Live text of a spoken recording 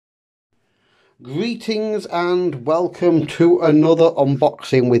Greetings and welcome to another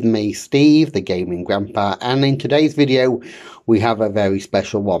unboxing with me, Steve, the Gaming Grandpa, and in today's video we have a very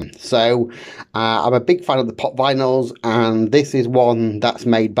special one. So I'm a big fan of the pop vinyls, and this is one that's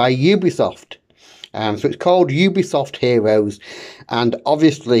made by Ubisoft. So it's called Ubisoft Heroes, and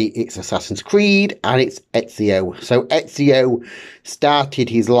obviously it's Assassin's Creed and it's Ezio. So Ezio started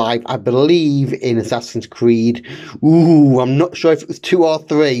his life, I believe, in Assassin's Creed. I'm not sure if it was 2 or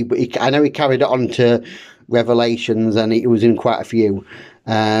 3, but I know he carried it on to Revelations, and it was in quite a few.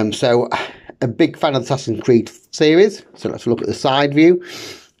 So a big fan of the Assassin's Creed series. So let's look at the side view.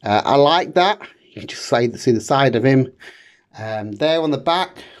 I like that. You can just see the side of him. There on the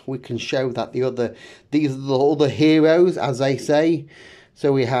back we can show that these are the other heroes, as they say.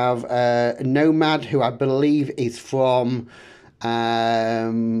 So we have Nomad, who I believe is from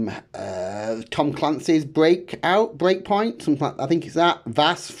Tom Clancy's Breakpoint, something like, I think it's that.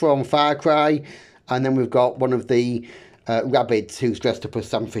 Vass from Far Cry, and then we've got one of the rabbits who's dressed up as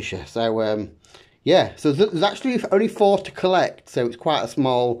Sam Fisher. So yeah, so there's actually only 4 to collect, so it's quite a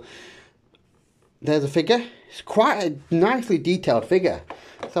small. There's a figure. It's quite a nicely detailed figure.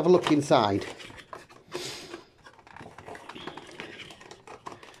 Let's have a look inside.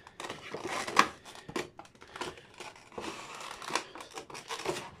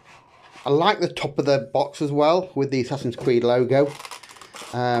 I like the top of the box as well, with the Assassin's Creed logo.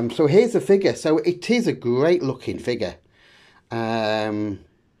 So here's the figure. So it is a great looking figure. The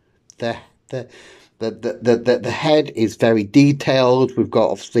head is very detailed. We've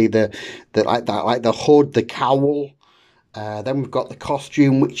got obviously the hood, the cowl. Then we've got the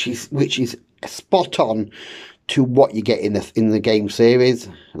costume, which is spot on to what you get in the game series.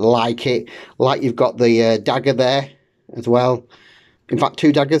 Like you've got the dagger there as well. In fact,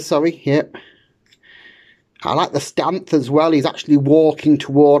 2 daggers. Sorry. Yep. I like the stance as well. He's actually walking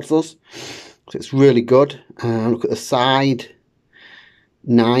towards us, so it's really good. Look at the side.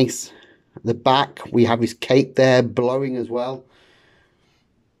 Nice. At the back, we have his cape there blowing as well.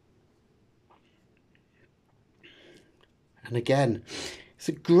 And again, it's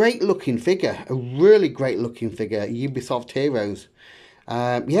a great looking figure, a really great looking figure. Ubisoft Heroes.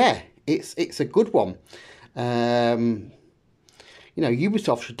 Yeah, it's a good one. You know,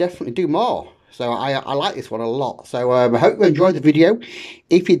 Ubisoft should definitely do more. So I like this one a lot. So I hope you enjoyed the video.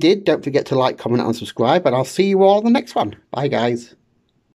 If you did, don't forget to like, comment and subscribe, and I'll see you all in the next one. Bye guys.